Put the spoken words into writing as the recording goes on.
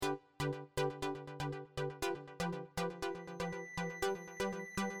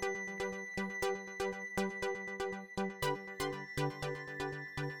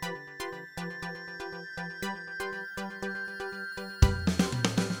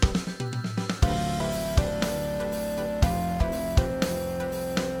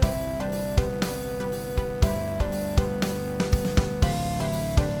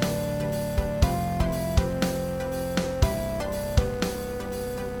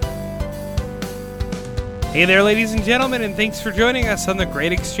Hey there, ladies and gentlemen, and thanks for joining us on The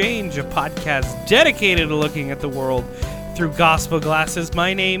Great Exchange, a podcast dedicated to looking at the world through gospel glasses.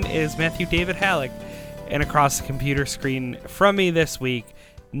 My name is Matthew David Halleck, and across the computer screen from me this week,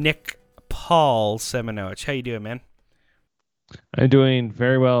 Nick Paul Semenowich. How you doing, man? I'm doing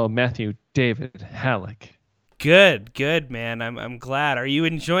very well, Matthew David Halleck. Good, man. I'm glad. Are you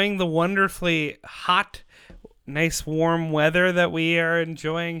enjoying the wonderfully hot, nice, warm weather that we are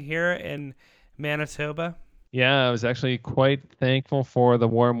enjoying here in Manitoba? Yeah, I was actually quite thankful for the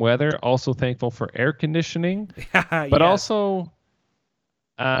warm weather. Also thankful for air conditioning. But Yes. also,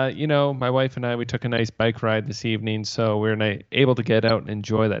 my wife and I, we took a nice bike ride this evening, so we were able to get out and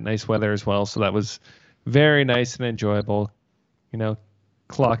enjoy that nice weather as well. So that was very nice and enjoyable,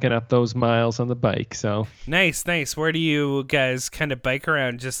 clocking up those miles on the bike. So Nice. Where do you guys kind of bike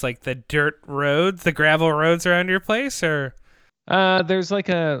around? Just like the dirt roads, the gravel roads around your place, or? there's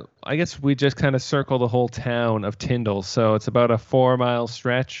I guess we just kind of circle the whole town of Tyndall. So it's about a 4-mile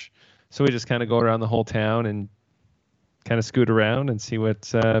stretch. So we just kind of go around the whole town and kind of scoot around and see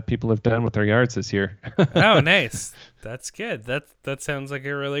what people have done with their yards this year. Oh, nice. That's good. That sounds like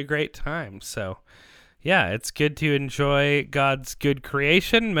a really great time. So, yeah, it's good to enjoy God's good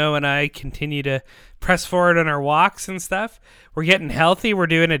creation. Mo and I continue to press forward on our walks and stuff. We're getting healthy. We're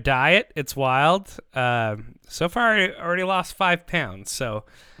doing a diet. It's wild. So far, I already lost 5 pounds. So,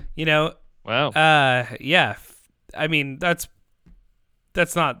 Wow. yeah. I mean, that's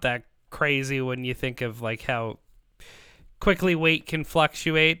not that crazy when you think of like how quickly weight can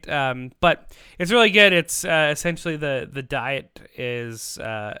fluctuate, but it's really good. It's essentially the diet is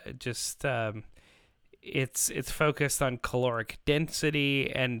just it's focused on caloric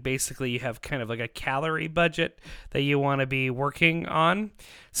density, and basically you have kind of like a calorie budget that you want to be working on.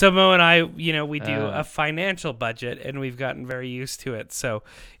 So Mo and I, we do a financial budget, and we've gotten very used to it. So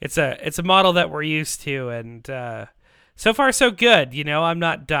it's a model that we're used to, and so far so good. I'm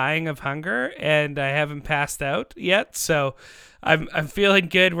not dying of hunger, and I haven't passed out yet. So I'm feeling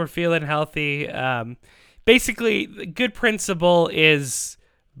good. We're feeling healthy. Basically, the good principle is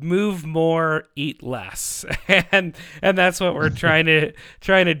move more, eat less, and that's what we're trying to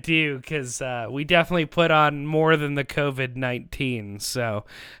do, because we definitely put on more than the COVID-19. So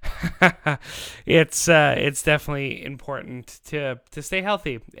it's definitely important to stay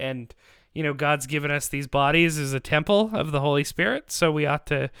healthy. And God's given us these bodies as a temple of the Holy Spirit, so we ought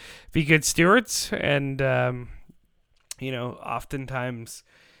to be good stewards. And oftentimes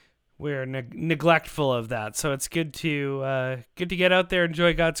we're neglectful of that. So it's good to get out there,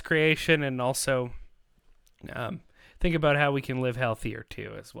 enjoy God's creation, and also think about how we can live healthier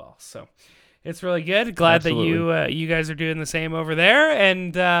too as well. So it's really good. Glad Absolutely. that you guys are doing the same over there.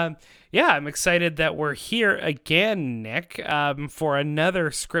 And yeah, I'm excited that we're here again, Nick, for another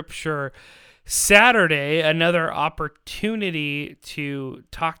Scripture Saturday, another opportunity to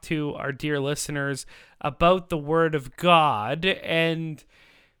talk to our dear listeners about the Word of God. And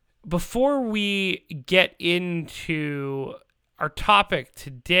before we get into our topic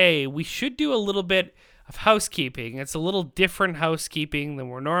today, we should do a little bit of housekeeping. It's a little different housekeeping than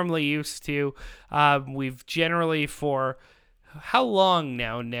we're normally used to. We've generally, for how long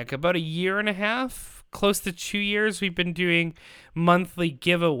now, Nick? About 1.5 years, close to 2 years, we've been doing monthly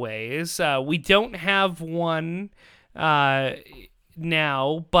giveaways. We don't have one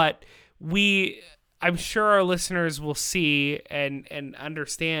now, but I'm sure our listeners will see and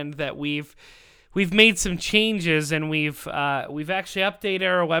understand that we've made some changes, and we've actually updated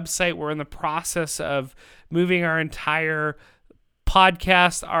our website. We're in the process of moving our entire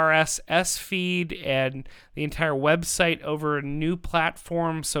podcast RSS feed and the entire website over a new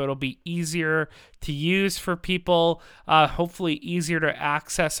platform, so it'll be easier to use for people, hopefully easier to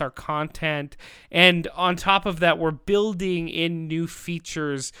access our content. And on top of that, we're building in new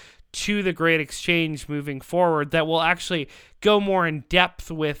features to the Great Exchange moving forward that we'll actually go more in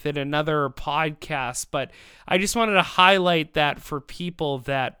depth with in another podcast. But I just wanted to highlight that for people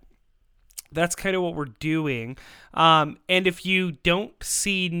that's kind of what we're doing. And if you don't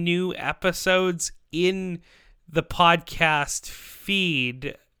see new episodes in the podcast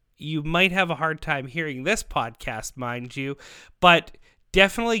feed, you might have a hard time hearing this podcast, mind you, but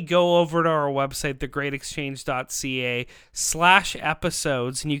definitely go over to our website,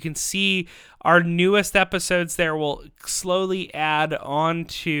 thegreatexchange.ca/episodes, and you can see our newest episodes there. Will slowly add on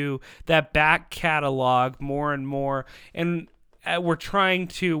to that back catalog more and more, and we're trying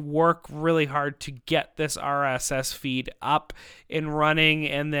to work really hard to get this RSS feed up and running,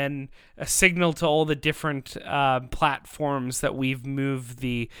 and then a signal to all the different platforms that we've moved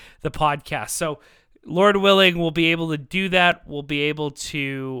the podcast. So Lord willing, we'll be able to do that. We'll be able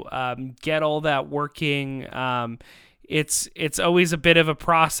to get all that working. It's always a bit of a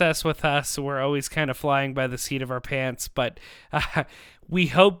process with us. We're always kind of flying by the seat of our pants, but we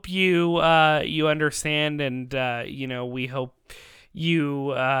hope you understand, and we hope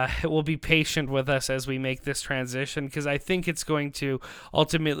you will be patient with us as we make this transition, because I think it's going to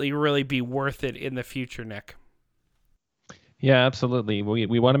ultimately really be worth it in the future, Nick. Yeah, absolutely.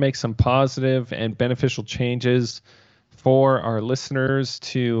 We want to make some positive and beneficial changes for our listeners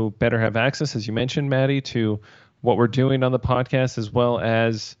to better have access, as you mentioned, Maddie, to what we're doing on the podcast, as well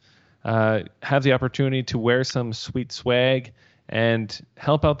as have the opportunity to wear some sweet swag and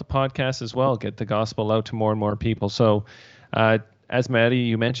help out the podcast as well, get the gospel out to more and more people. So, as Maddie,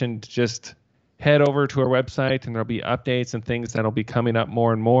 you mentioned, just head over to our website and there'll be updates and things that'll be coming up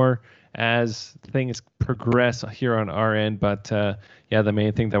more and more as things progress here on our end. But the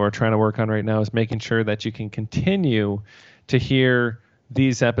main thing that we're trying to work on right now is making sure that you can continue to hear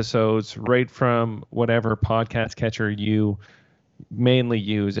these episodes right from whatever podcast catcher you mainly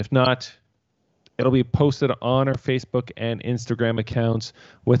use. If not, it'll be posted on our Facebook and Instagram accounts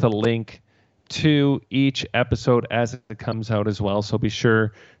with a link to each episode as it comes out as well. So be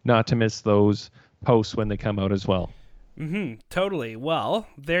sure not to miss those posts when they come out as well. Totally. Well,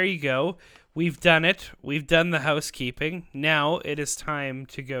 there you go. We've done it. We've done the housekeeping. Now it is time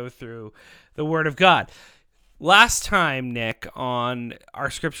to go through the Word of God. Last time, Nick, on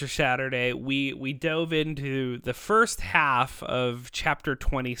our Scripture Saturday, we dove into the first half of chapter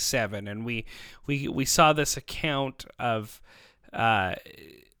 27, and we saw this account of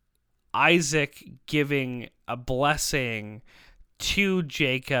Isaac giving a blessing to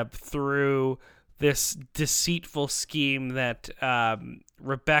Jacob through this deceitful scheme that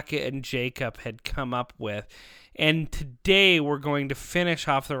Rebekah and Jacob had come up with. And today we're going to finish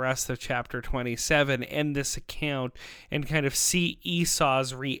off the rest of chapter 27 and this account and kind of see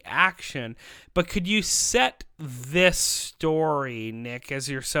Esau's reaction. But could you set this story, Nick, as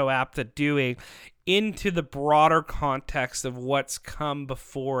you're so apt at doing, into the broader context of what's come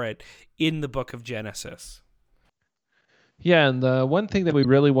before it in the book of Genesis? Yeah, and the one thing that we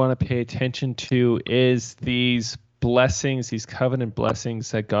really want to pay attention to is these blessings, these covenant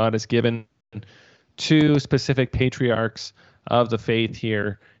blessings that God has given to specific patriarchs of the faith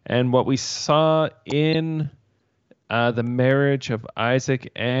here. And what we saw in the marriage of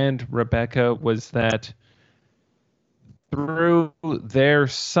Isaac and Rebekah was that through their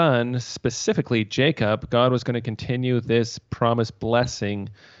son, specifically Jacob, God was going to continue this promised blessing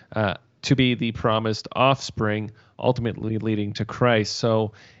to be the promised offspring, ultimately leading to Christ.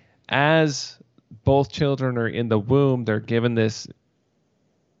 So as both children are in the womb, they're given this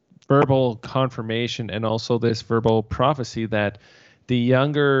verbal confirmation and also this verbal prophecy that the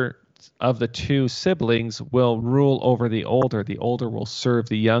younger of the two siblings will rule over the older. The older will serve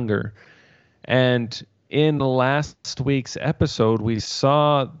the younger. And in last week's episode, we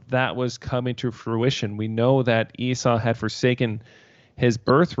saw that was coming to fruition. We know that Esau had forsaken his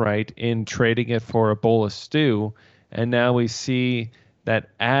birthright in trading it for a bowl of stew. And now we see that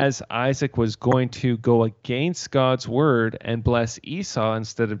as Isaac was going to go against God's word and bless Esau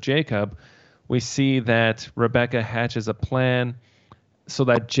instead of Jacob, we see that Rebekah hatches a plan so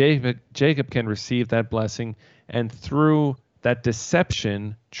that Jacob can receive that blessing. And through that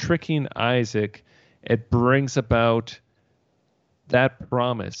deception, tricking Isaac, it brings about that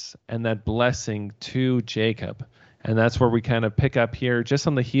promise and that blessing to Jacob. And that's where we kind of pick up here, just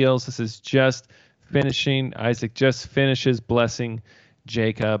on the heels. This is just finishing. Isaac just finishes blessing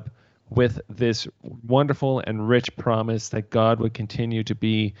Jacob with this wonderful and rich promise that God would continue to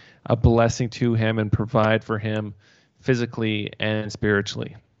be a blessing to him and provide for him physically and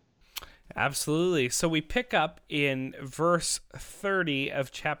spiritually. Absolutely. So we pick up in verse 30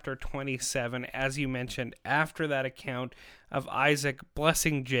 of chapter 27, as you mentioned, after that account of Isaac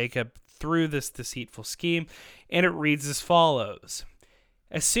blessing Jacob through this deceitful scheme, and it reads as follows.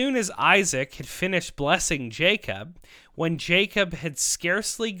 As soon as Isaac had finished blessing Jacob, when Jacob had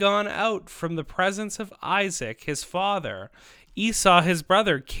scarcely gone out from the presence of Isaac, his father, Esau, his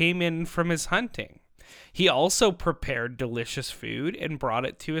brother, came in from his hunting. He also prepared delicious food and brought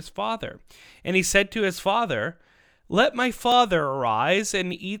it to his father. And he said to his father, "Let my father arise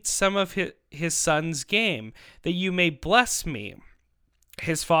and eat some of his son's game, that you may bless me."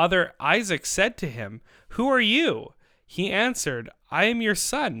 His father Isaac said to him, "Who are you?" He answered, "I am your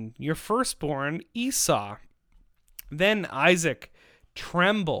son, your firstborn Esau." Then Isaac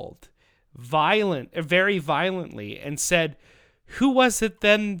trembled very violently and said, "Who was it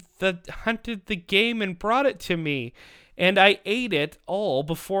then that hunted the game and brought it to me?" And I ate it all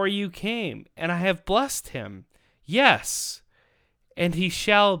before you came, and I have blessed him. Yes, and he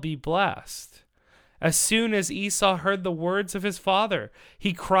shall be blessed. As soon as Esau heard the words of his father,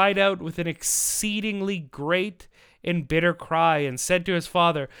 he cried out with an exceedingly great and bitter cry, and said to his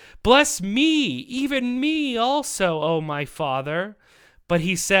father, Bless me, even me also, O my father. But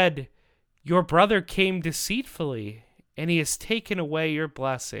he said, Your brother came deceitfully, and he has taken away your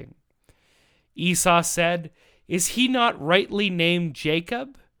blessing. Esau said, Is he not rightly named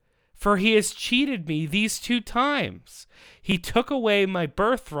Jacob? For he has cheated me these 2 times. He took away my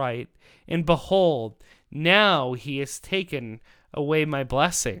birthright, and behold, now he has taken away my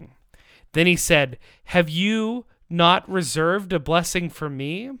blessing. Then he said, Have you not reserved a blessing for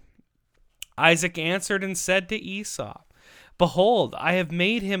me? Isaac answered and said to Esau, Behold, I have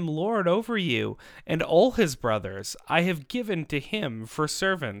made him lord over you, and all his brothers I have given to him for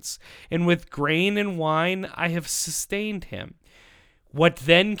servants, and with grain and wine I have sustained him. What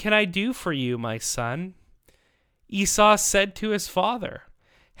then can I do for you, my son? Esau said to his father,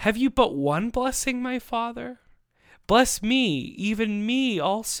 Have you but one blessing, my father? Bless me, even me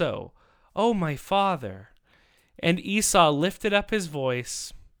also, O my father. And Esau lifted up his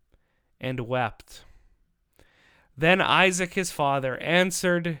voice and wept. Then Isaac his father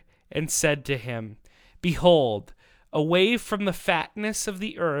answered and said to him, Behold, away from the fatness of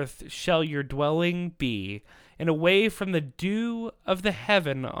the earth shall your dwelling be, and away from the dew of the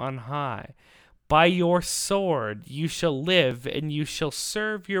heaven on high. By your sword you shall live, and you shall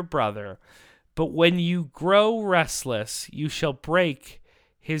serve your brother. But when you grow restless, you shall break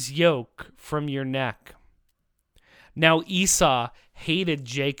his yoke from your neck. Now Esau hated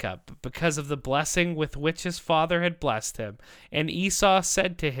Jacob because of the blessing with which his father had blessed him. And Esau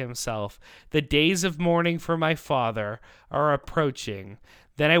said to himself, The days of mourning for my father are approaching.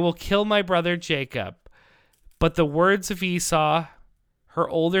 Then I will kill my brother Jacob. But the words of Esau, her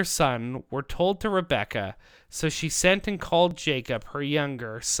older son, were told to Rebekah. So she sent and called Jacob, her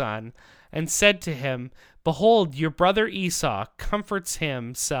younger son, and said to him, Behold, your brother Esau comforts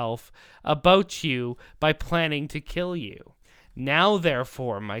himself about you by planning to kill you. Now,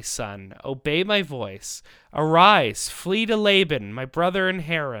 therefore, my son, obey my voice. Arise, flee to Laban, my brother in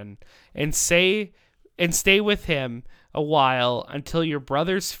Haran, and stay with him a while until your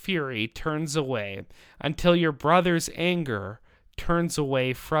brother's fury turns away, until your brother's anger turns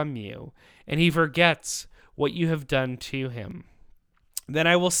away from you, and he forgets what you have done to him. Then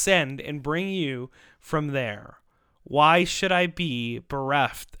I will send and bring you from there. Why should I be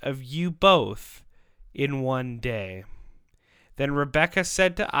bereft of you both in one day? Then Rebekah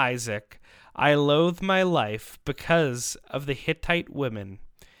said to Isaac, I loathe my life because of the Hittite women.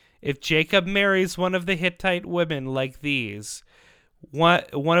 If Jacob marries one of the Hittite women like these, one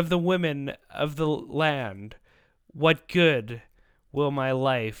of the women of the land, what good will my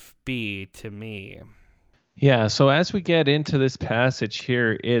life be to me? Yeah, so as we get into this passage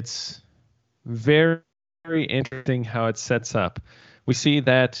here, it's very, very interesting how it sets up. We see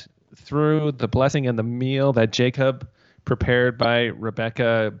that through the blessing and the meal that Jacob prepared by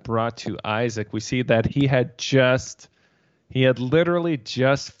Rebekah brought to Isaac, we see that he had literally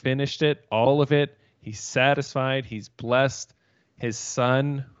just finished it, all of it. He's satisfied. He's blessed his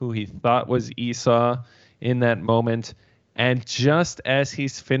son, who he thought was Esau in that moment. And just as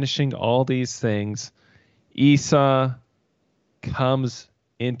he's finishing all these things, Esau comes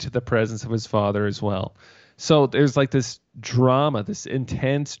into the presence of his father as well. So there's like this drama, this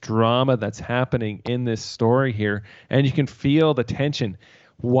intense drama that's happening in this story here. And you can feel the tension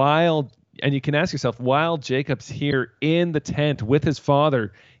and you can ask yourself, while Jacob's here in the tent with his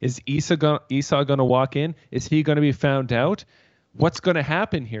father, is Esau going to walk in? Is he going to be found out? What's going to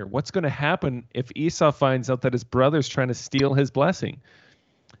happen here? What's going to happen if Esau finds out that his brother's trying to steal his blessing?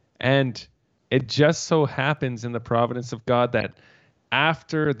 And it just so happens in the providence of God that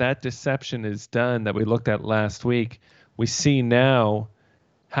after that deception is done that we looked at last week, we see now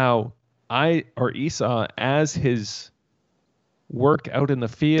how Esau, as his work out in the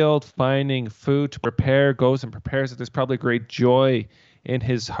field, finding food to prepare, goes and prepares it. There's probably great joy in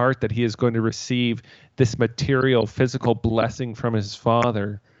his heart that he is going to receive this material, physical blessing from his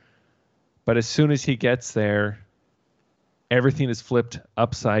father. But as soon as he gets there, everything is flipped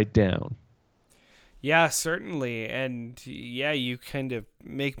upside down. Yeah, certainly. And yeah, you kind of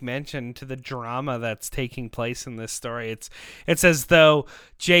make mention to the drama that's taking place in this story. It's as though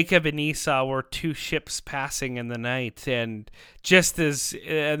Jacob and Esau were two ships passing in the night, and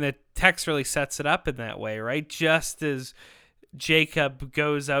the text really sets it up in that way, right? Just as Jacob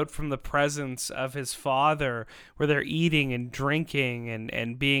goes out from the presence of his father, where they're eating and drinking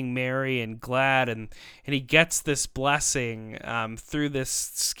and being merry and glad, and he gets this blessing through this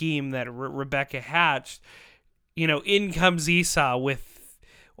scheme that Rebecca hatched. In comes Esau with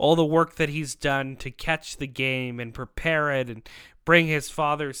all the work that he's done to catch the game and prepare it and bring his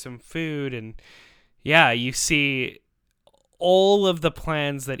father some food. And yeah, you see all of the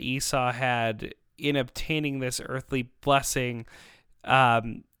plans that Esau had in obtaining this earthly blessing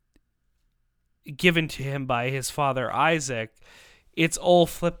um, given to him by his father Isaac. It's all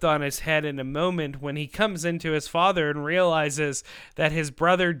flipped on his head in a moment when he comes into his father and realizes that his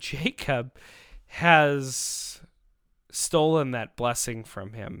brother Jacob has stolen that blessing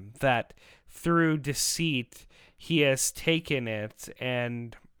from him, that through deceit he has taken it,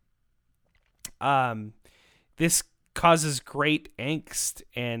 and this causes great angst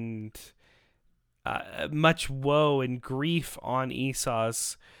and much woe and grief on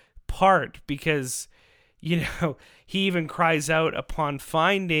Esau's part, because he even cries out upon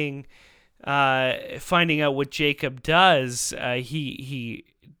finding out what Jacob does.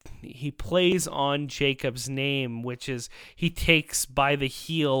 He plays on Jacob's name, which is he takes by the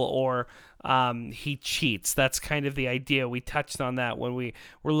heel, or he cheats. That's kind of the idea. We touched on that when we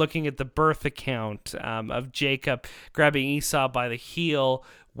were looking at the birth account of Jacob grabbing Esau by the heel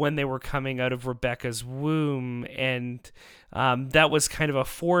when they were coming out of Rebekah's womb. And that was kind of a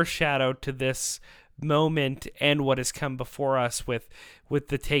foreshadow to this moment and what has come before us with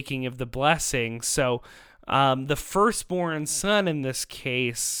the taking of the blessing. So the firstborn son in this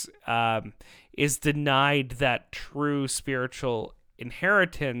case is denied that true spiritual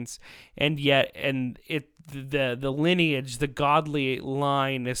inheritance, and the lineage, the godly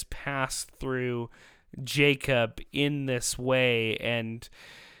line, is passed through Jacob in this way. And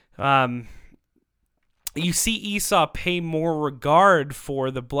you see Esau pay more regard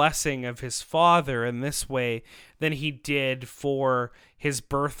for the blessing of his father in this way than he did for his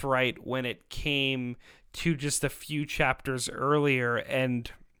birthright when it came to just a few chapters earlier,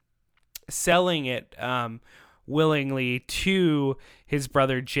 and selling it willingly to his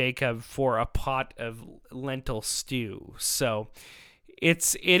brother Jacob for a pot of lentil stew. So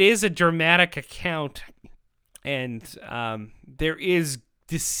it is a dramatic account, and there is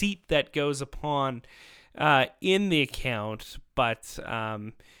deceit that goes upon in the account, but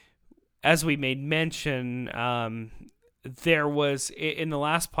as we made mention, there was, in the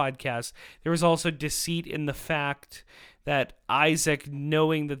last podcast, there was also deceit in the fact that Isaac,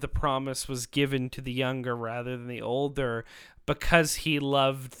 knowing that the promise was given to the younger rather than the older, because he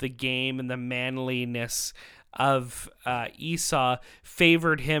loved the game and the manliness of Esau,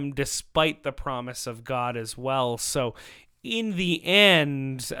 favored him despite the promise of God as well. So in the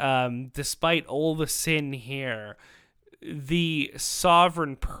end, despite all the sin here, the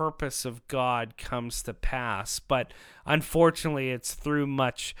sovereign purpose of God comes to pass. But unfortunately, it's through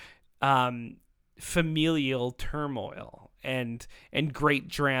much familial turmoil and great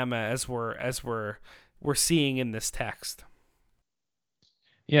drama, as we're seeing in this text.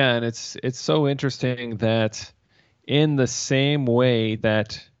 Yeah, and it's so interesting that in the same way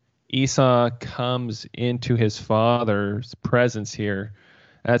that Esau comes into his father's presence here,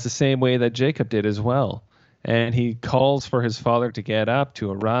 that's the same way that Jacob did as well. And he calls for his father to get up, to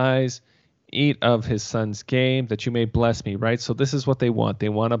arise, eat of his son's game, that you may bless me, right? So this is what they want. They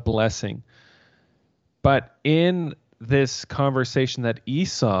want a blessing. But in this conversation that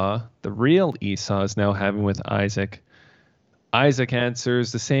Esau, the real Esau, is now having with Isaac, Isaac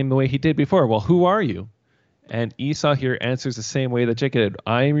answers the same way he did before. Well, who are you? And Esau here answers the same way that Jacob did.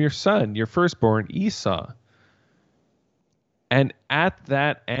 I am your son, your firstborn, Esau. And at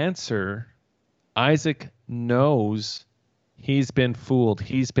that answer, Isaac knows he's been fooled.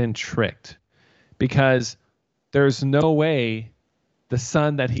 He's been tricked. Because there's no way the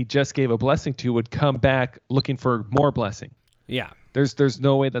son that he just gave a blessing to would come back looking for more blessing. Yeah. There's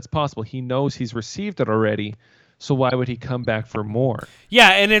no way that's possible. He knows he's received it already. So why would he come back for more? Yeah,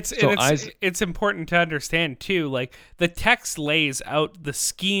 and it's important to understand too, like the text lays out the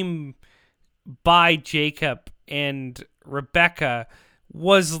scheme by Jacob and Rebecca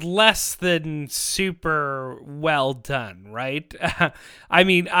was less than super well done, right? I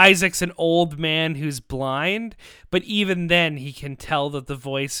mean, Isaac's an old man who's blind, but even then he can tell that the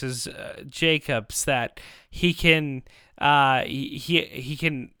voice is Jacob's, that he can he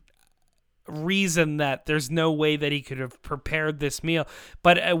can reason that there's no way that he could have prepared this meal.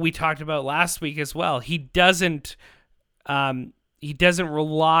 But we talked about last week as well, he doesn't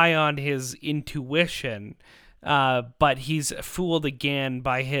rely on his intuition but he's fooled again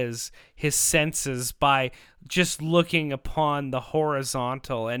by his senses, by just looking upon the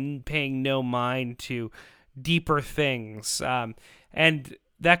horizontal and paying no mind to deeper things, and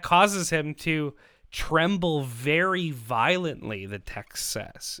that causes him to tremble very violently. The text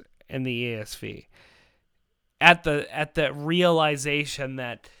says in the ESV at the realization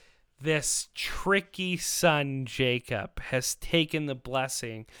that this tricky son Jacob has taken the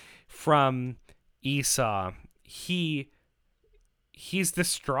blessing from Esau. He's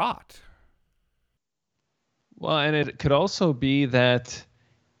distraught. Well, and it could also be that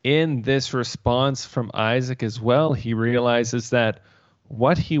in this response from Isaac as well, he realizes that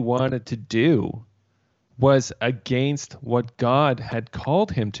what he wanted to do was against what God had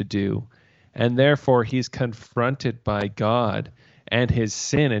called him to do. And therefore, he's confronted by God and his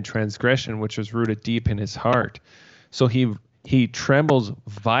sin and transgression, which was rooted deep in his heart. So he trembles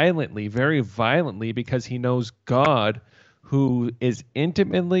violently, very violently, because he knows God, who is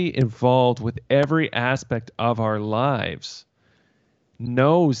intimately involved with every aspect of our lives,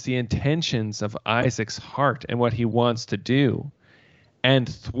 knows the intentions of Isaac's heart and what he wants to do, and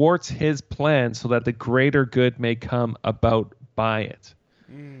thwarts his plan so that the greater good may come about by it.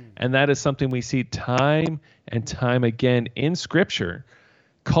 And that is something we see time and time again in Scripture,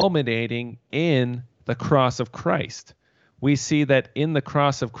 culminating in the cross of Christ. We see that in the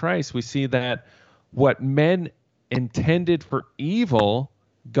cross of Christ, we see that what men intended for evil,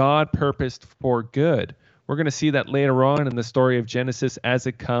 God purposed for good. We're going to see that later on in the story of Genesis as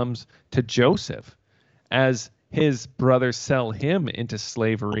it comes to Joseph, as his brothers sell him into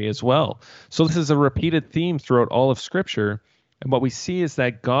slavery as well. So this is a repeated theme throughout all of Scripture. And what we see is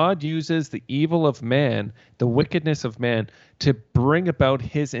that God uses the evil of man, the wickedness of man, to bring about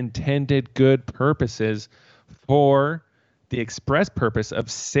his intended good purposes for the express purpose of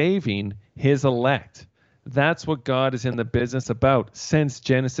saving his elect. That's what God is in the business about since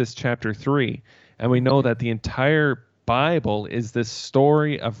Genesis chapter 3. And we know that the entire Bible is this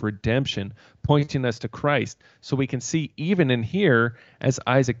story of redemption, pointing us to Christ. So we can see even in here, as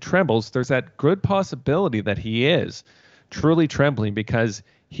Isaac trembles, there's that good possibility that he is truly trembling because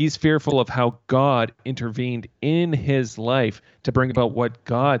he's fearful of how God intervened in his life to bring about what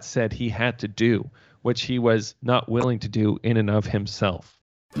God said he had to do, which he was not willing to do in and of himself.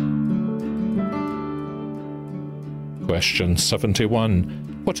 Question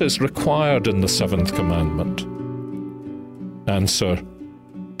 71. What is required in the seventh commandment? Answer.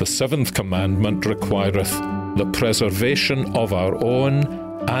 The seventh commandment requireth the preservation of our own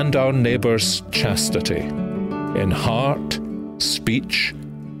and our neighbour's chastity, in heart, speech,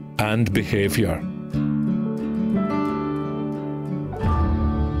 and behaviour.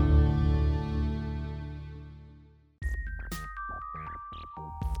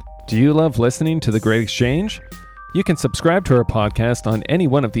 Do you love listening to The Great Exchange? You can subscribe to our podcast on any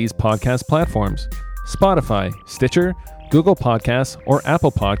one of these podcast platforms: Spotify, Stitcher, Google Podcasts, or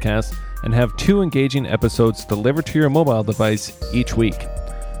Apple Podcasts, and have 2 engaging episodes delivered to your mobile device each week.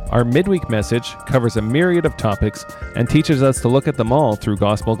 Our midweek message covers a myriad of topics and teaches us to look at them all through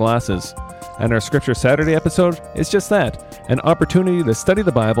gospel glasses. And our Scripture Saturday episode is just that, an opportunity to study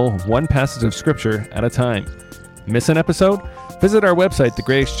the Bible one passage of Scripture at a time. Miss an episode? Visit our website,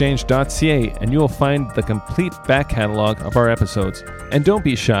 thegreatexchange.ca, and you will find the complete back catalog of our episodes. And don't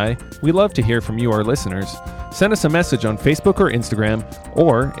be shy, we love to hear from you, our listeners. Send us a message on Facebook or Instagram,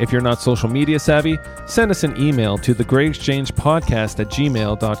 or if you're not social media savvy, send us an email to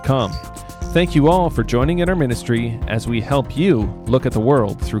thegreatexchangepodcast@gmail.com. Thank you all for joining in our ministry as we help you look at the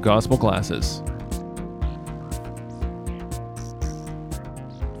world through gospel glasses.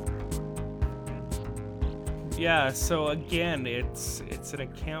 Yeah, so again, it's an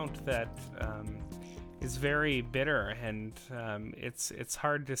account that is very bitter, and it's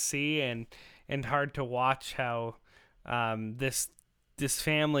hard to see and hard to watch how this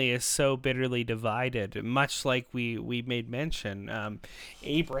family is so bitterly divided. Much like we made mention,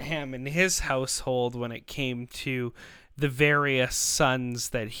 Abraham and his household, when it came to the various sons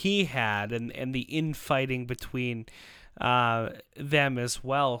that he had, and the infighting between them as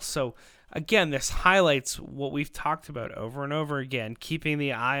well. So again, this highlights what we've talked about over and over again: keeping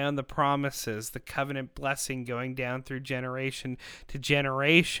the eye on the promises, the covenant blessing going down through generation to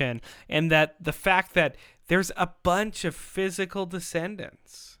generation, and that the fact that there's a bunch of physical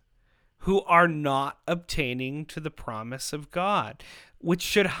descendants who are not obtaining to the promise of God, which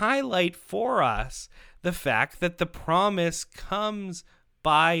should highlight for us the fact that the promise comes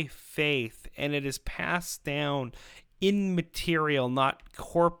by faith, and it is passed down immaterial, not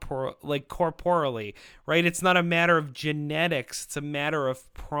corporally, right? It's not a matter of genetics, it's a matter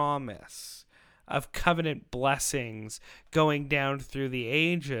of promise. of covenant blessings going down through the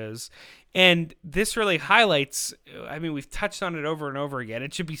ages. And this really highlights, I mean, we've touched on it over and over again.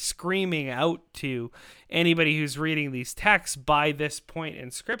 It should be screaming out to anybody who's reading these texts by this point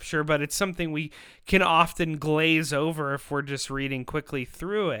in Scripture, but it's something we can often glaze over if we're just reading quickly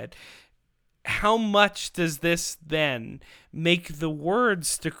through it. How much does this then make the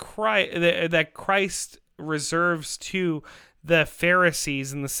words to Christ, that Christ reserves to the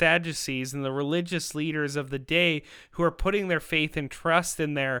Pharisees and the Sadducees and the religious leaders of the day who are putting their faith and trust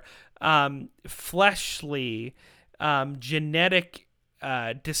in their fleshly, genetic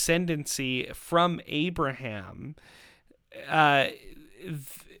descendancy from Abraham? How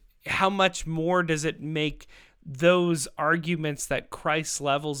much more does it make those arguments that Christ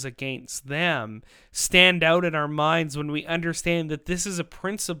levels against them stand out in our minds when we understand that this is a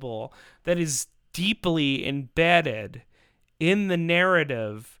principle that is deeply embedded in the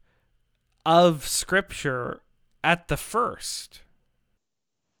narrative of Scripture at the first?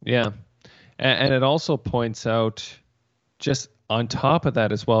 Yeah. And it also points out, just on top of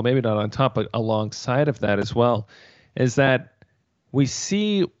that as well, maybe not on top, but alongside of that as well, is that we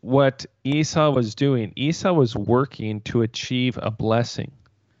see what Esau was doing. Esau was working to achieve a blessing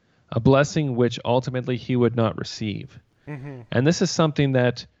which ultimately he would not receive. Mm-hmm. And this is something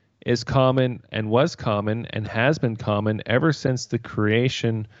that is common and was common and has been common ever since the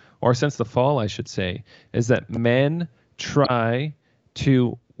creation, or since the fall, I should say, is that men try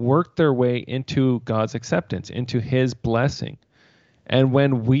to work their way into God's acceptance, into his blessing. And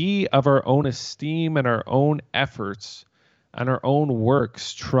when we, of our own esteem and our own efforts and our own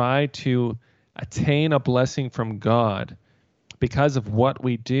works, try to attain a blessing from God because of what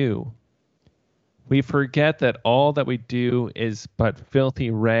we do, we forget that all that we do is but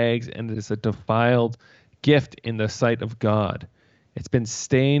filthy rags and is a defiled gift in the sight of God. It's been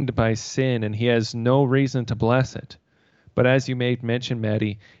stained by sin, and he has no reason to bless it. But as you made mention,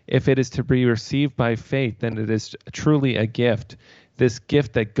 Maddie, if it is to be received by faith, then it is truly a gift. This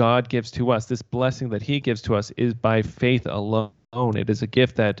gift that God gives to us, this blessing that he gives to us, is by faith alone. It is a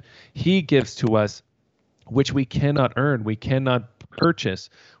gift that he gives to us, which we cannot earn, we cannot purchase,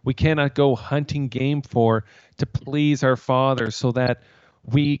 we cannot go hunting game for to please our Father so that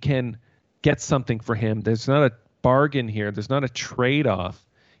we can get something for him. There's not a bargain here. There's not a trade-off.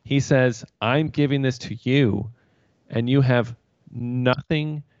 He says, I'm giving this to you, and you have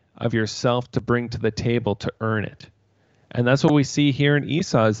nothing of yourself to bring to the table to earn it. And that's what we see here in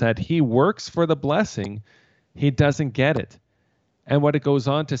Esau, is that he works for the blessing. He doesn't get it. And what it goes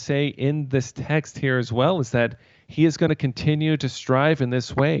on to say in this text here as well is that he is going to continue to strive in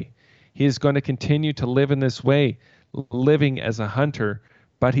this way. He is going to continue to live in this way, living as a hunter,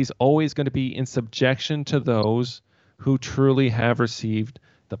 but he's always going to be in subjection to those who truly have received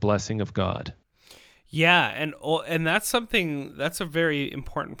the blessing of God. Yeah, and that's a very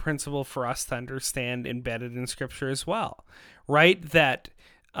important principle for us to understand embedded in Scripture as well, right? That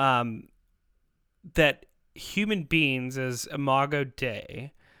that human beings as Imago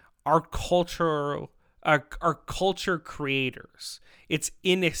Dei are culture creators. It's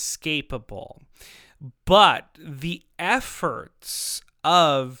inescapable. But the efforts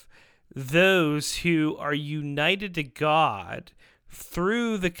of those who are united to God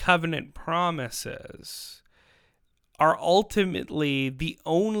through the covenant promises are ultimately the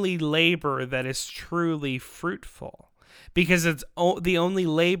only labor that is truly fruitful, because it's the only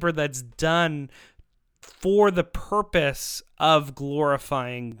labor that's done for the purpose of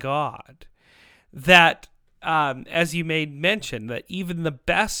glorifying God. That, as you made mention, that even the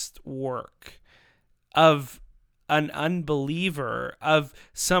best work of an unbeliever, of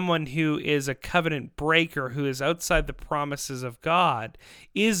someone who is a covenant breaker, who is outside the promises of God,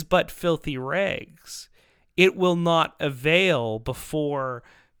 is but filthy rags. It will not avail before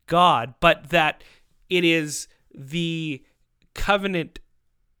God, but that it is the covenant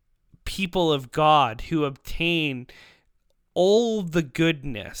people of God who obtain all the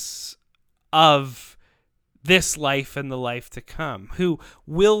goodness of this life and the life to come, who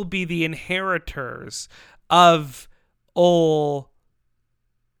will be the inheritors of all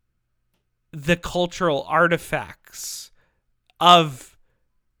the cultural artifacts of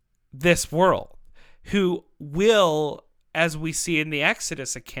this world, who will, as we see in the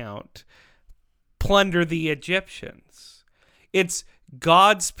Exodus account, plunder the Egyptians. It's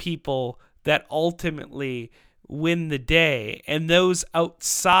God's people that ultimately win the day, and those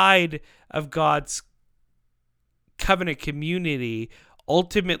outside of God's covenant community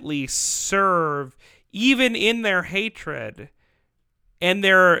ultimately serve, even in their hatred and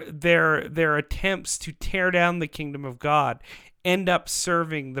their attempts to tear down the kingdom of God end up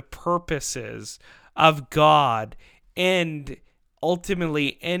serving the purposes of God and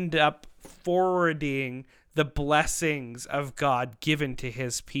ultimately end up forwarding the blessings of God given to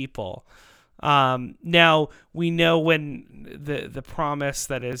his people. Now we know when the promise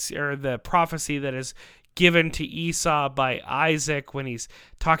that is, or the prophecy that is given to Esau by Isaac, when he's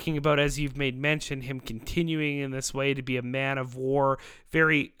talking about, as you've made mention, him continuing in this way to be a man of war,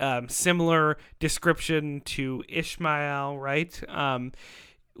 very similar description to Ishmael, right?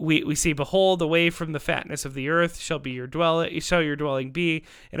 We see, behold, away from the fatness of the earth shall your dwelling be,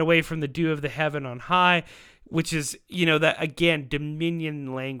 and away from the dew of the heaven on high, which is, that again,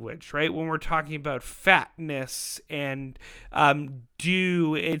 dominion language, right? When we're talking about fatness and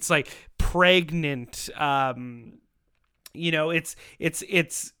dew, it's like pregnant.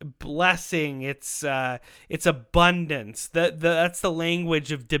 It's blessing, it's abundance. That's the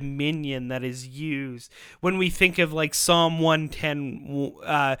language of dominion that is used when we think of like Psalm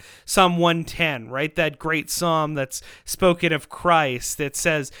 110, right? That great psalm that's spoken of Christ, that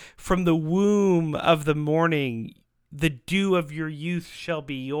says, from the womb of the morning the dew of your youth shall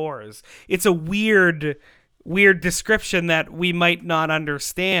be yours. It's a weird description that we might not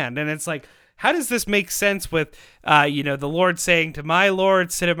understand, and it's like, how does this make sense with, the Lord saying to my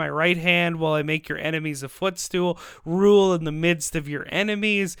Lord, sit at my right hand while I make your enemies a footstool, rule in the midst of your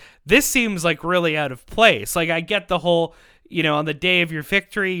enemies? This seems like really out of place. Like, I get the whole, on the day of your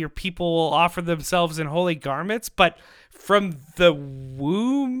victory, your people will offer themselves in holy garments, but from the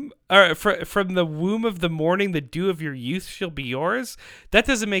womb of the morning, the dew of your youth shall be yours. That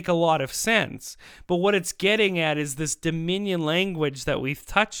doesn't make a lot of sense. But what it's getting at is this dominion language that we've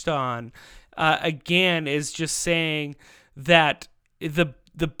touched on. Again, is just saying that the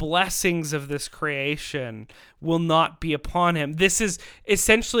blessings of this creation will not be upon him. This is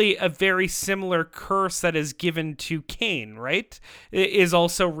essentially a very similar curse that is given to Cain, right? It is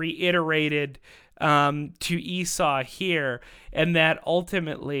also reiterated to Esau here, and that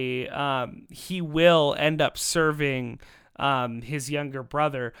ultimately he will end up serving his younger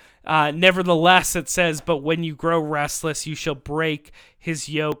brother. Nevertheless, it says, but when you grow restless, you shall break his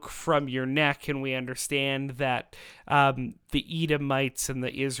yoke from your neck. And we understand that the Edomites and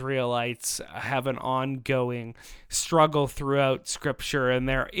the Israelites have an ongoing struggle throughout Scripture, and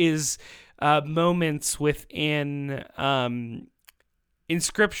there is moments within in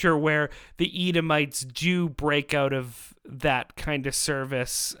Scripture where the Edomites do break out of that kind of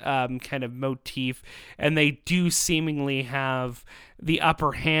service kind of motif, and they do seemingly have the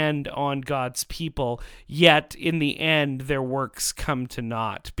upper hand on God's people, yet in the end their works come to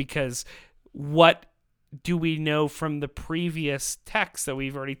naught. Because what do we know from the previous text that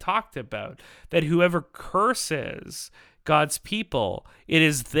we've already talked about? That whoever curses God's people, it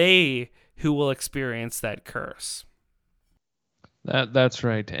is they who will experience that curse. That's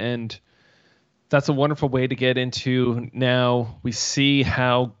right. And that's a wonderful way to get into, now we see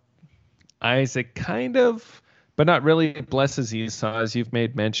how Isaac kind of, but not really, blesses Esau, as you've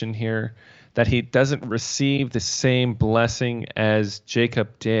made mention here, that he doesn't receive the same blessing as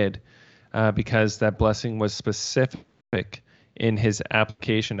Jacob did, because that blessing was specific in his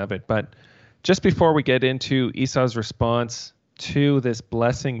application of it. But just before we get into Esau's response to this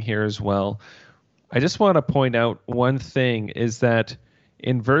blessing here as well, I just want to point out one thing, is that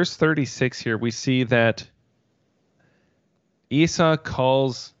in verse 36 here, we see that Esau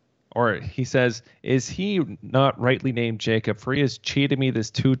calls, or he says, is he not rightly named Jacob? For he has cheated me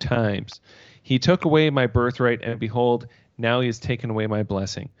this 2 times. He took away my birthright, and behold, now he has taken away my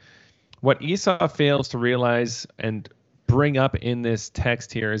blessing. What Esau fails to realize and bring up in this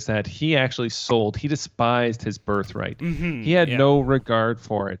text here is that he actually he despised his birthright. Mm-hmm, he had no regard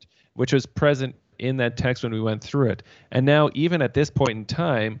for it, which was present in that text when we went through it. And now, even at this point in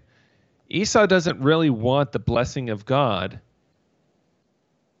time, Esau doesn't really want the blessing of God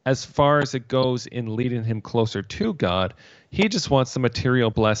as far as it goes in leading him closer to God. He just wants the material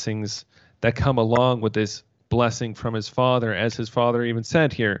blessings that come along with this blessing from his father. As his father even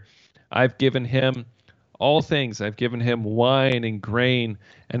said here, I've given him all things. I've given him wine and grain,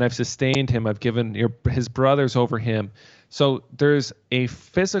 and I've sustained him. I've given his brothers over him. So there's a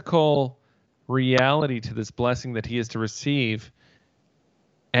physical reality to this blessing that he is to receive,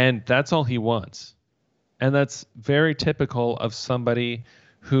 and that's all he wants. And that's very typical of somebody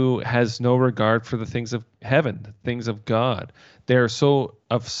who has no regard for the things of heaven, the things of God. They're so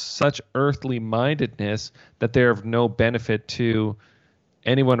of such earthly mindedness that they're of no benefit to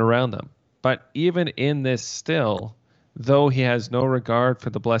anyone around them. But even in this still, though he has no regard for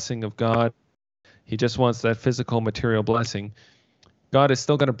the blessing of God, he just wants that physical material blessing, God is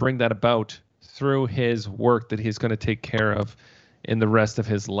still going to bring that about through his work that he's going to take care of in the rest of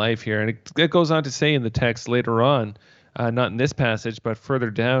his life here. And it goes on to say in the text later on, not in this passage, but further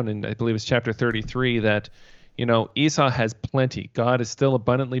down, and I believe it's chapter 33, that, Esau has plenty. God has still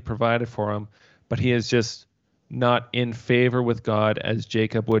abundantly provided for him, but he is just not in favor with God as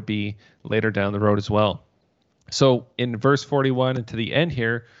Jacob would be later down the road as well. So in verse 41 and to the end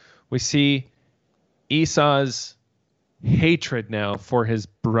here, we see Esau's hatred now for his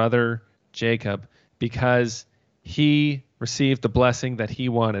brother Jacob because he received the blessing that he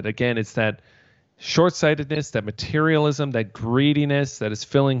wanted. Again, it's that short-sightedness, that materialism, that greediness that is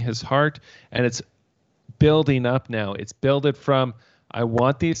filling his heart, and it's building up now. It's builded from, I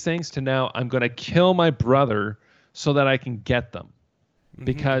want these things, to now I'm going to kill my brother so that I can get them.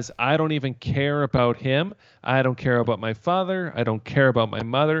 Because I don't even care about him. I don't care about my father. I don't care about my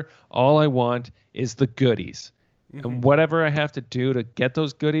mother. All I want is the goodies. And whatever I have to do to get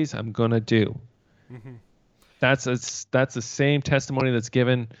those goodies, I'm going to do. That's the same testimony that's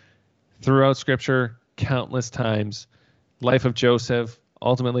given throughout Scripture countless times. Life of Joseph,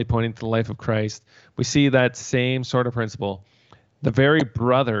 ultimately pointing to the life of Christ. We see that same sort of principle. The very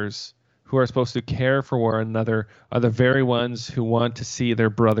brothers who are supposed to care for one another are the very ones who want to see their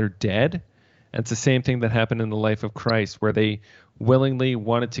brother dead. And it's the same thing that happened in the life of Christ, where they willingly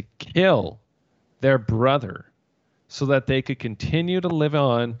wanted to kill their brother so that they could continue to live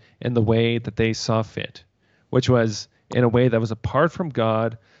on in the way that they saw fit, which was in a way that was apart from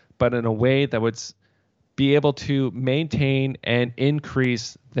God, but in a way that would be able to maintain and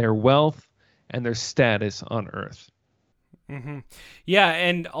increase their wealth and their status on earth. Yeah,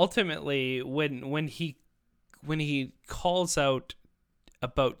 and ultimately, when he calls out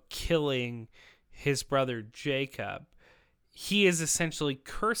about killing his brother Jacob, he is essentially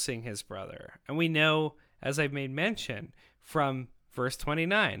cursing his brother. And we know, as I've made mention, from verse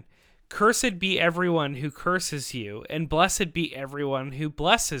 29, "Cursed be everyone who curses you, and blessed be everyone who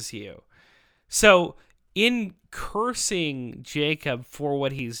blesses you." So in cursing Jacob for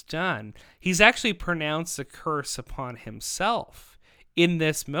what he's done, he's actually pronounced a curse upon himself in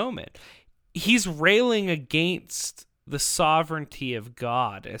this moment. He's railing against the sovereignty of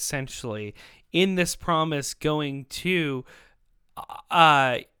God, essentially, in this promise going to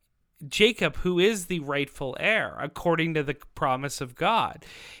Jacob, who is the rightful heir, according to the promise of God.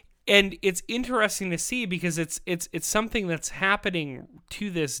 And it's interesting to see because it's something that's happening to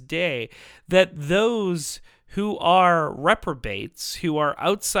this day, that those who are reprobates, who are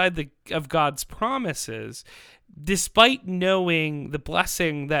outside of God's promises, despite knowing the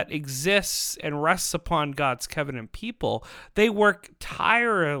blessing that exists and rests upon God's covenant people, they work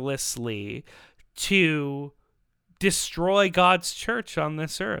tirelessly to destroy God's church on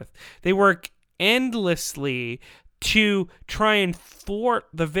this earth. They work endlessly to try and thwart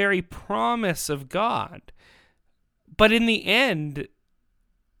the very promise of God. But in the end,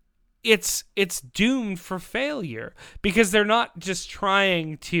 it's doomed for failure, because they're not just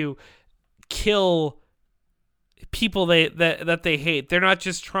trying to kill people that they hate. They're not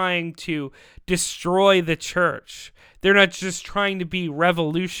just trying to destroy the church. They're not just trying to be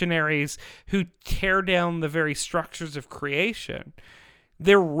revolutionaries who tear down the very structures of creation.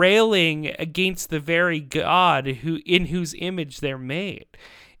 They're railing against the very God in whose image they're made.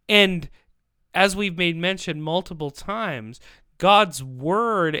 And as we've made mention multiple times, God's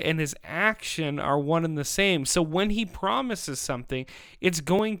word and his action are one and the same. So when he promises something, it's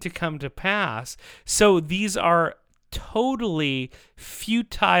going to come to pass. So these are totally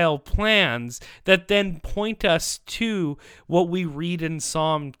futile plans that then point us to what we read in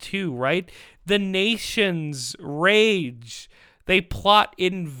Psalm 2, right? The nations rage. They plot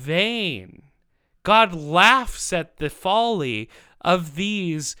in vain. God laughs at the folly of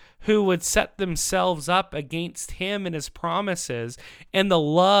these who would set themselves up against him and his promises and the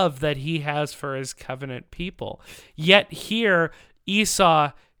love that he has for his covenant people. Yet here,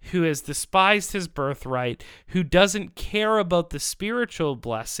 Esau, who has despised his birthright, who doesn't care about the spiritual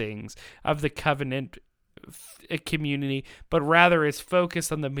blessings of the covenant community, but rather is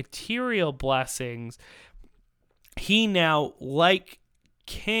focused on the material blessings, he now, like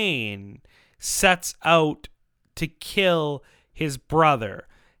Cain, sets out to kill his brother.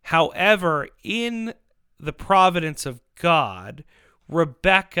 However, in the providence of God,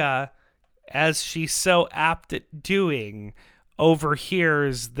 Rebekah, as she's so apt at doing,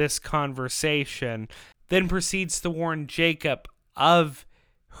 overhears this conversation, then proceeds to warn Jacob of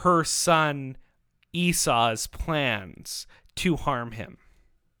her son Esau's plans to harm him.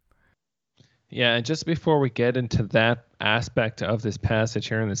 Yeah, and just before we get into that aspect of this passage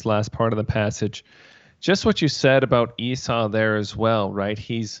here in this last part of the passage, just what you said about Esau there as well, right?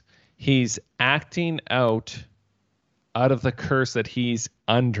 He's he's acting out of the curse that he's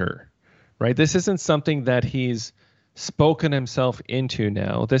under, right? This isn't something that he's spoken himself into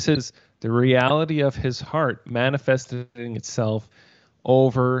now. This is the reality of his heart manifesting itself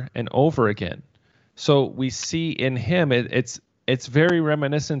over and over again. So we see in him, it's very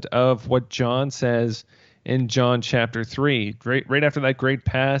reminiscent of what John says in John chapter 3, right after that great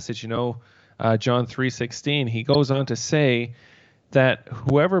passage, John 3:16. He goes on to say that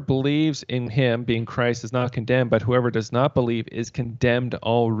whoever believes in him, being Christ, is not condemned, but whoever does not believe is condemned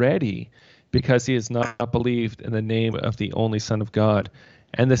already, because he has not believed in the name of the only Son of God.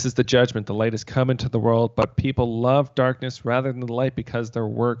 And this is the judgment. The light has come into the world, but people love darkness rather than the light because their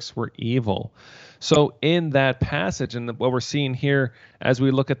works were evil. So in that passage, and what we're seeing here as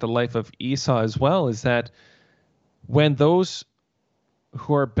we look at the life of Esau as well, is that when those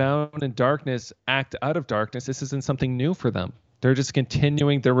who are bound in darkness act out of darkness, this isn't something new for them. They're just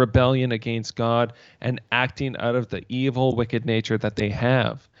continuing their rebellion against God and acting out of the evil, wicked nature that they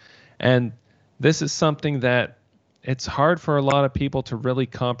have. And this is something that it's hard for a lot of people to really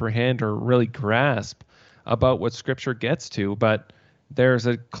comprehend or really grasp about what Scripture gets to, but there's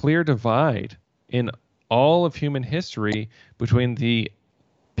a clear divide in all of human history between the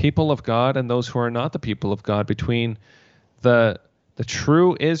people of God and those who are not the people of God, between the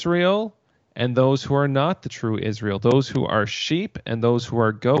true Israel and those who are not the true Israel, those who are sheep and those who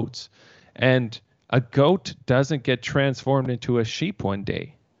are goats. And a goat doesn't get transformed into a sheep one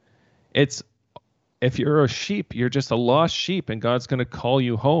day. If you're a sheep, you're just a lost sheep, and God's going to call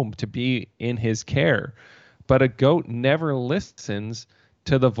you home to be in his care. But a goat never listens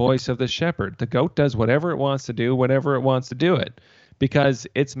to the voice of the shepherd. The goat does whatever it wants to do, whenever it wants to do it, because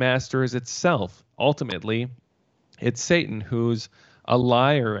its master is itself. Ultimately, it's Satan, who's a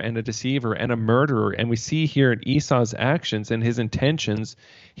liar and a deceiver and a murderer. And we see here in Esau's actions and his intentions,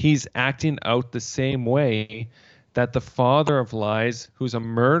 he's acting out the same way that the father of lies, who's a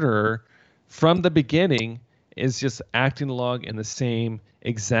murderer from the beginning, is just acting along in the same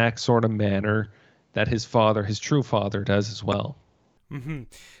exact sort of manner that his father, his true father, does as well. Mm-hmm.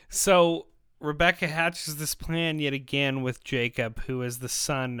 So Rebecca hatches this plan yet again with Jacob, who is the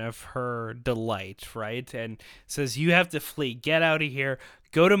son of her delight, right? And says, you have to flee. Get out of here.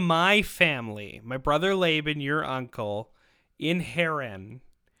 Go to my family, my brother Laban, your uncle, in Haran.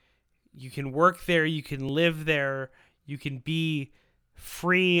 You can work there. You can live there. You can be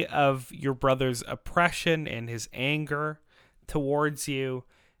free of your brother's oppression and his anger towards you.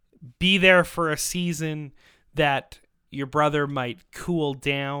 Be there for a season that your brother might cool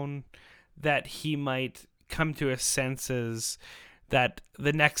down, that he might come to his senses, that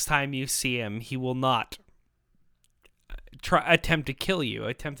the next time you see him, he will not attempt to kill you,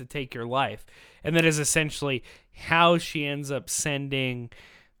 attempt to take your life. And that is essentially how she ends up sending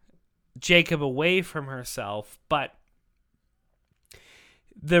Jacob away from herself. But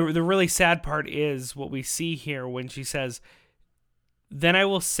the really sad part is what we see here when she says, then I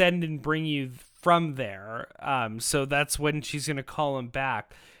will send and bring you from there. So that's when she's going to call him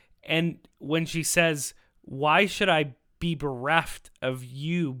back. And when she says, why should I be bereft of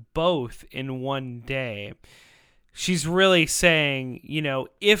you both in one day? She's really saying,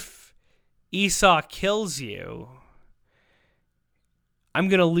 if Esau kills you, I'm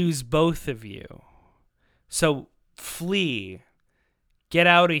going to lose both of you. So flee, get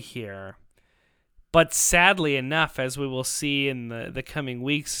out of here. But sadly enough, as we will see in the coming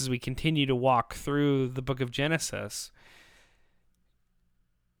weeks as we continue to walk through the book of Genesis,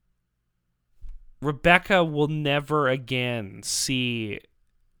 Rebecca will never again see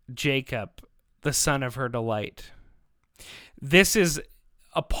Jacob, the son of her delight. This is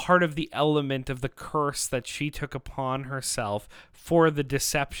a part of the element of the curse that she took upon herself for the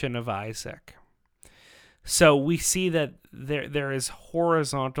deception of Isaac. So we see that there is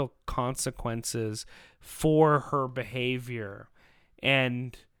horizontal consequences for her behavior,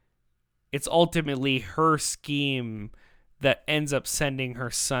 and it's ultimately her scheme that ends up sending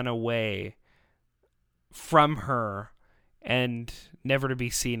her son away from her and never to be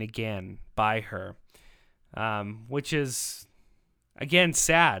seen again by her, which is, again,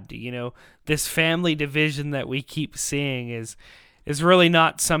 sad. This family division that we keep seeing is really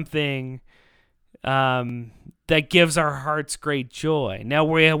not something that gives our hearts great joy. Now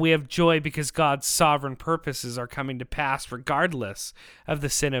we have joy because God's sovereign purposes are coming to pass regardless of the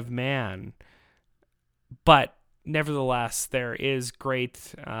sin of man. But nevertheless, there is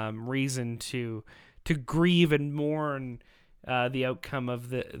great reason to grieve and mourn the outcome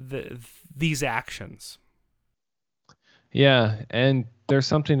of these actions. Yeah, and there's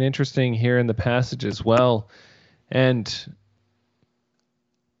something interesting here in the passage as well. And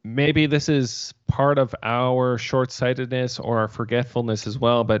maybe this is part of our short-sightedness or our forgetfulness as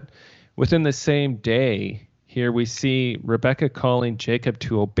well, but within the same day, here we see Rebekah calling Jacob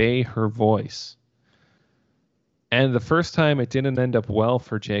to obey her voice. And the first time it didn't end up well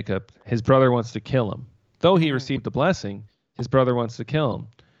for Jacob, his brother wants to kill him. Though he received the blessing, his brother wants to kill him.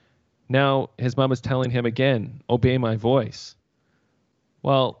 Now his mom is telling him again, obey my voice.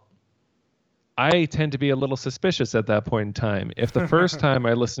 Well, I tend to be a little suspicious at that point in time. If the first time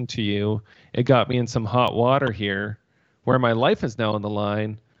I listened to you, it got me in some hot water here, where my life is now on the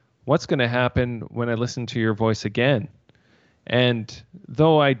line, what's going to happen when I listen to your voice again? And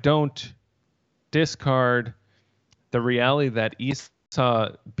though I don't discard the reality that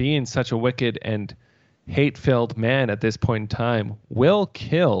Esau, being such a wicked and hate-filled man at this point in time, will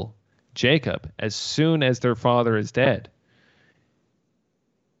kill Jacob as soon as their father is dead,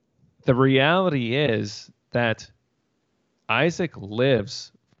 the reality is that Isaac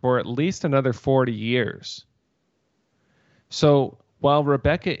lives for at least another 40 years. So while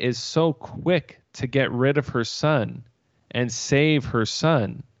Rebekah is so quick to get rid of her son and save her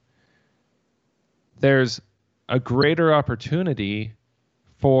son, there's a greater opportunity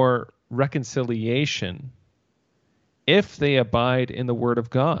for reconciliation if they abide in the word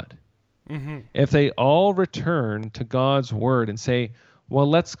of God. Mm-hmm. If they all return to God's word and say, well,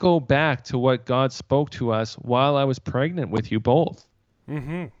 let's go back to what God spoke to us while I was pregnant with you both.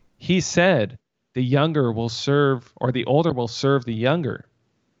 Mm-hmm. He said, the younger will serve, or the older will serve the younger.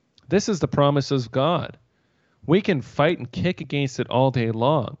 This is the promise of God. We can fight and kick against it all day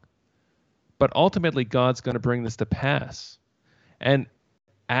long, but ultimately God's going to bring this to pass. And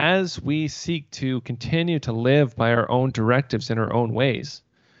as we seek to continue to live by our own directives in our own ways,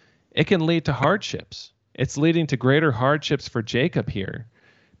 it can lead to hardships. It's leading to greater hardships for Jacob here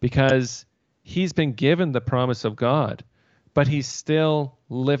because he's been given the promise of God, but he's still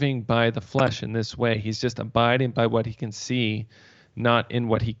living by the flesh in this way. He's just abiding by what he can see, not in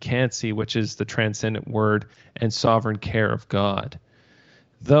what he can't see, which is the transcendent word and sovereign care of God.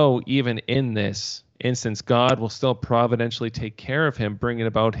 Though even in this instance, God will still providentially take care of him, bringing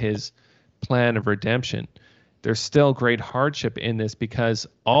about his plan of redemption. There's still great hardship in this because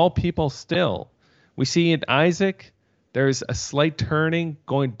all people still, we see in Isaac, there's a slight turning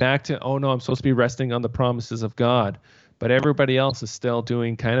going back to, oh no, I'm supposed to be resting on the promises of God. But everybody else is still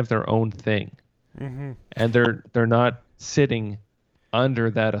doing kind of their own thing. Mm-hmm. And they're not sitting under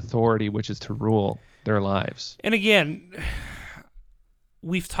that authority, which is to rule their lives. And again,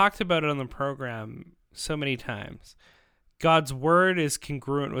 we've talked about it on the program so many times. God's word is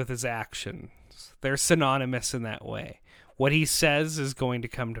congruent with his actions. They're synonymous in that way. What he says is going to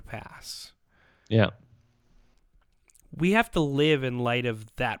come to pass. Yeah. We have to live in light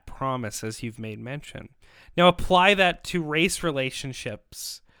of that promise, as you've made mention. Now apply that to race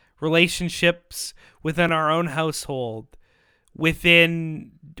relationships within our own household,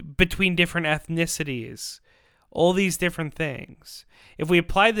 between different ethnicities, all these different things. If we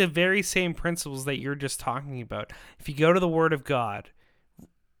apply the very same principles that you're just talking about, if you go to the Word of God,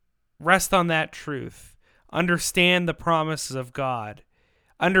 rest on that truth, understand the promises of God,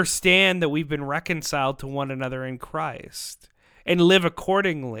 understand that we've been reconciled to one another in Christ, and live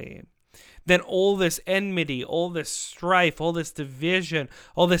accordingly, then all this enmity, all this strife, all this division,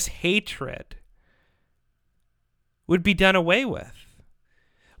 all this hatred would be done away with.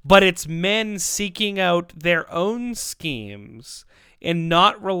 But it's men seeking out their own schemes and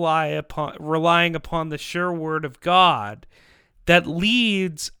not relying upon the sure word of God that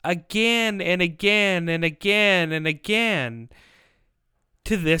leads again and again and again and again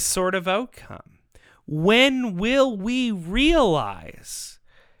to this sort of outcome. When will we realize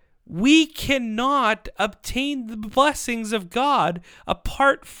we cannot obtain the blessings of God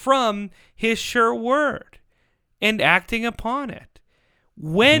apart from his sure word and acting upon it?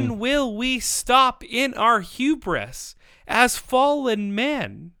 When will we stop in our hubris as fallen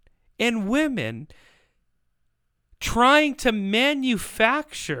men and women trying to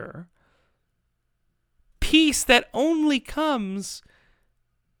manufacture peace that only comes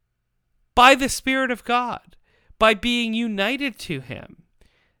by the Spirit of God, by being united to him,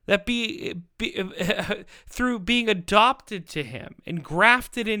 that through being adopted to him and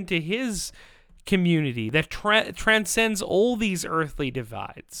grafted into his community that transcends all these earthly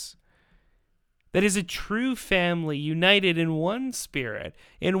divides, that is a true family united in one spirit,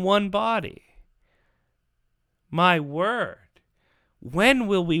 in one body. My word, when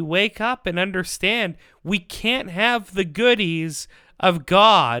will we wake up and understand we can't have the goodies of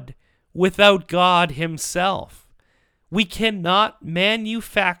God without God himself? We cannot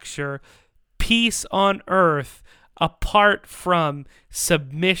manufacture peace on earth apart from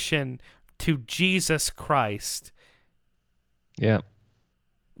submission to Jesus Christ. Yeah.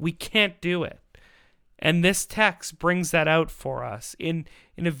 We can't do it. And this text brings that out for us in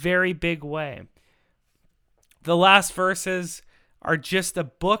a very big way. The last verses are just a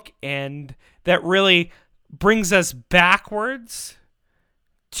bookend that really brings us backwards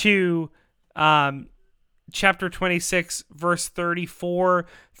to chapter 26, verse 34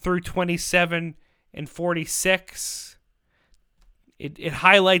 through 27 and 46. It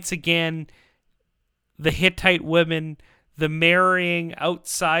highlights again the Hittite women, the marrying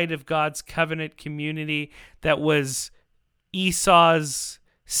outside of God's covenant community that was Esau's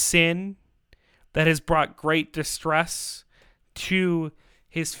sin that has brought great distress to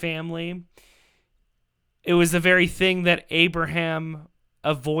his family. It was the very thing that Abraham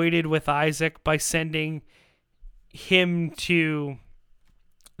avoided with Isaac by sending him to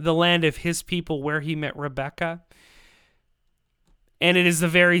the land of his people where he met Rebekah. And it is the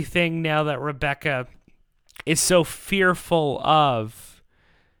very thing now that Rebekah is so fearful of,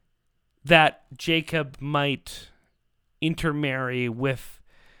 that Jacob might intermarry with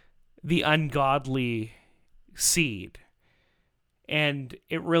the ungodly seed. And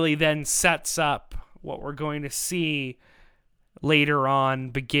it really then sets up what we're going to see later on,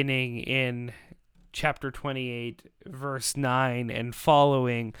 beginning in chapter 28, verse 9 and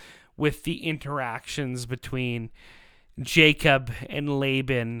following, with the interactions between Jacob and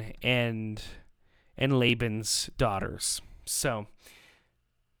Laban and Laban's daughters. So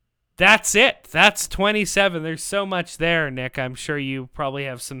that's it. That's 27. There's so much there, Nick. I'm sure you probably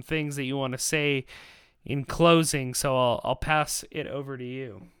have some things that you want to say in closing, so I'll pass it over to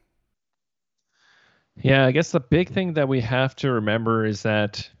you. Yeah, I guess the big thing that we have to remember is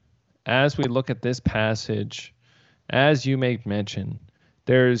that as we look at this passage, as you make mention,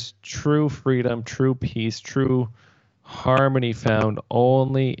 there's true freedom, true peace, true harmony found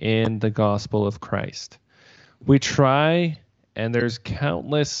only in the gospel of Christ. We try, and there's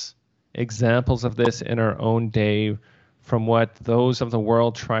countless examples of this in our own day from what those of the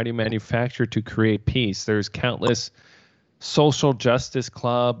world try to manufacture to create peace. There's countless social justice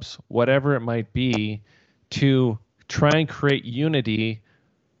clubs, whatever it might be, to try and create unity,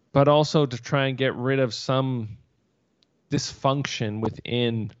 but also to try and get rid of some dysfunction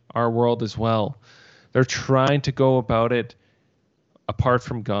within our world as well. They're trying to go about it apart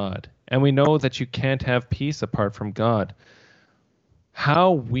from God. And we know that you can't have peace apart from God.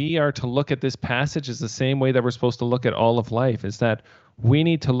 How we are to look at this passage is the same way that we're supposed to look at all of life, is that we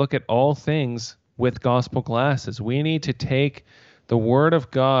need to look at all things with gospel glasses. We need to take the word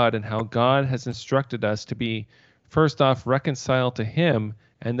of God and how God has instructed us to be, first off, reconciled to him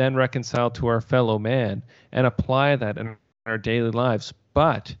and then reconciled to our fellow man, and apply that in our daily lives.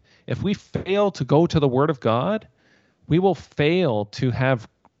 But if we fail to go to the word of God, we will fail to have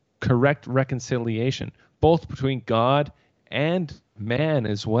correct reconciliation, both between God and man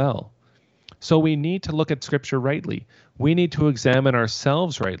as well. So we need to look at Scripture rightly. We need to examine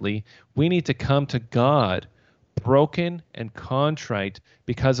ourselves rightly. We need to come to God broken and contrite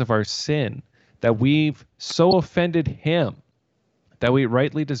because of our sin, that we've so offended him that we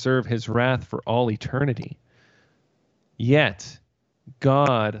rightly deserve his wrath for all eternity. Yet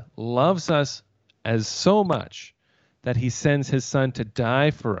God loves us as so much that he sends his son to die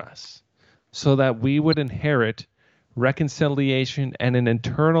for us so that we would inherit reconciliation and an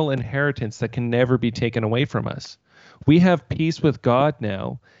eternal inheritance that can never be taken away from us. We have peace with God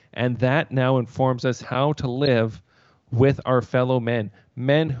now, and that now informs us how to live with our fellow men,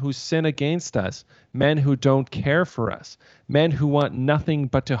 men who sin against us, men who don't care for us, men who want nothing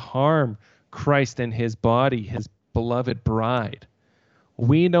but to harm Christ and his body, his beloved bride.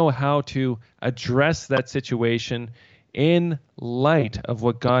 We know how to address that situation in light of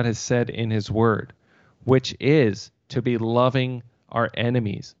what God has said in his word, which is to be loving our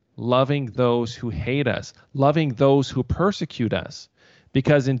enemies, loving those who hate us, loving those who persecute us.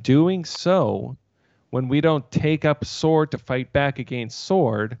 Because in doing so, when we don't take up sword to fight back against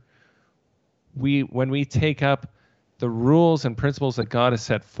sword, when we take up the rules and principles that God has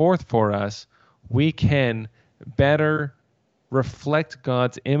set forth for us, we can better reflect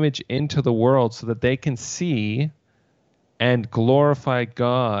God's image into the world so that they can see and glorify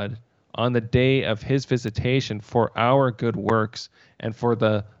God on the day of his visitation for our good works and for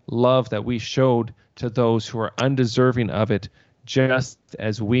the love that we showed to those who are undeserving of it, just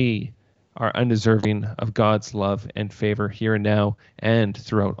as we are undeserving of God's love and favor here and now and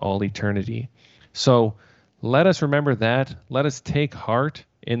throughout all eternity. So let us remember that. Let us take heart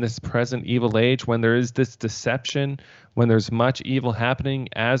in this present evil age, when there is this deception, when there's much evil happening,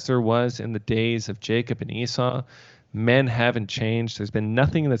 as there was in the days of Jacob and Esau. Men haven't changed. There's been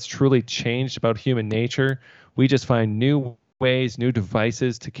nothing that's truly changed about human nature. We just find new ways, new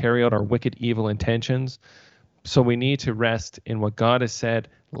devices to carry out our wicked, evil intentions. So we need to rest in what God has said,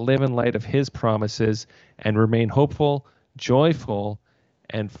 live in light of his promises, and remain hopeful, joyful,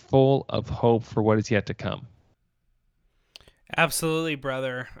 and full of hope for what is yet to come. Absolutely,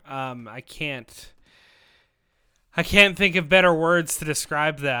 brother. I can't think of better words to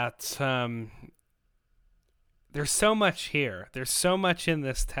describe that. There's so much here. There's so much in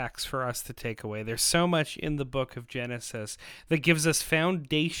this text for us to take away. There's so much in the book of Genesis that gives us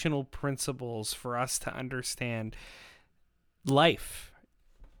foundational principles for us to understand life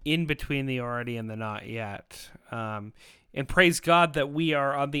in between the already and the not yet. And praise God that we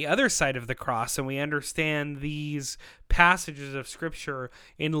are on the other side of the cross and we understand these passages of Scripture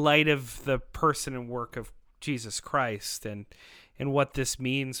in light of the person and work of Jesus Christ and what this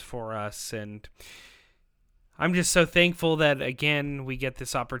means for us. And I'm just so thankful that, again, we get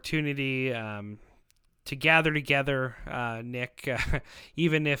this opportunity to gather together, Nick,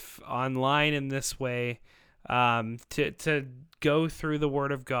 even if online in this way, to go through the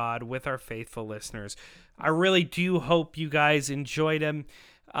Word of God with our faithful listeners. I really do hope you guys enjoyed them.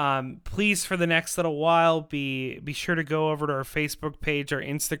 Please, for the next little while, be sure to go over to our Facebook page, our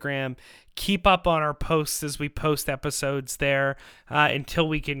Instagram. Keep up on our posts as we post episodes there until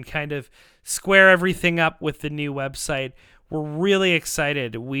we can kind of square everything up with the new website. We're really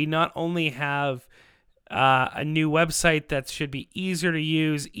excited. We not only have a new website that should be easier to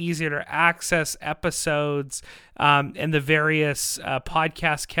use, easier to access episodes, and the various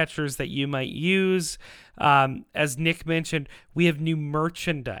podcast catchers that you might use. As Nick mentioned, we have new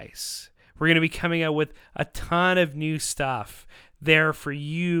merchandise. We're going to be coming out with a ton of new stuff there for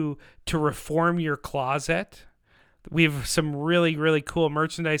you to reform your closet. We have some really, really cool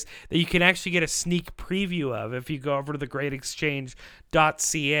merchandise that you can actually get a sneak preview of if you go over to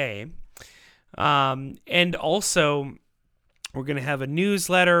thegreatexchange.ca. And also, we're going to have a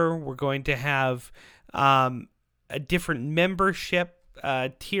newsletter. We're going to have a different membership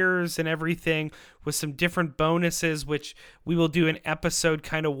tiers and everything with some different bonuses, which we will do an episode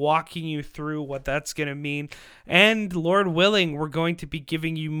kind of walking you through what that's going to mean. And Lord willing, we're going to be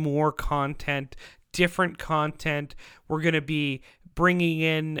giving you more content, different content. We're going to be bringing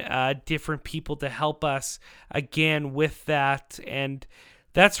in different people to help us again with that. And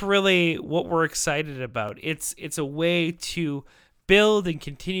that's really what we're excited about. It's a way to build and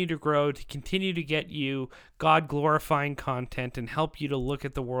continue to grow, to continue to get you God-glorifying content and help you to look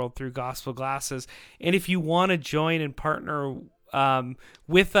at the world through gospel glasses. And if you want to join and partner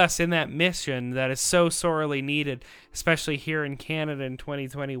with us in that mission that is so sorely needed, especially here in Canada in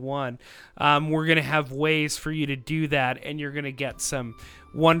 2021, we're going to have ways for you to do that, and you're going to get some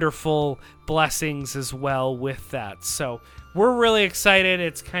wonderful blessings as well with that. So we're really excited.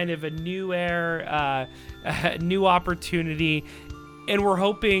 It's kind of a new a new opportunity. And we're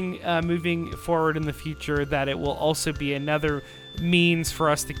hoping moving forward in the future that it will also be another means for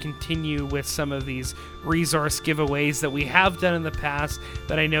us to continue with some of these resource giveaways that we have done in the past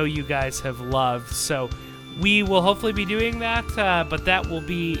that I know you guys have loved. So we will hopefully be doing that, but that will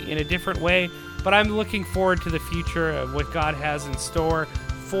be in a different way. But I'm looking forward to the future of what God has in store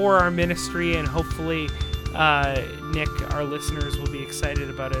for our ministry, and hopefully Nick, our listeners, will be excited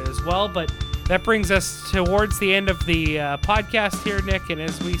about it as well. But that brings us towards the end of the podcast here, Nick, and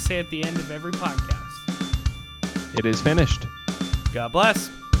as we say at the end of every podcast, it is finished. God bless.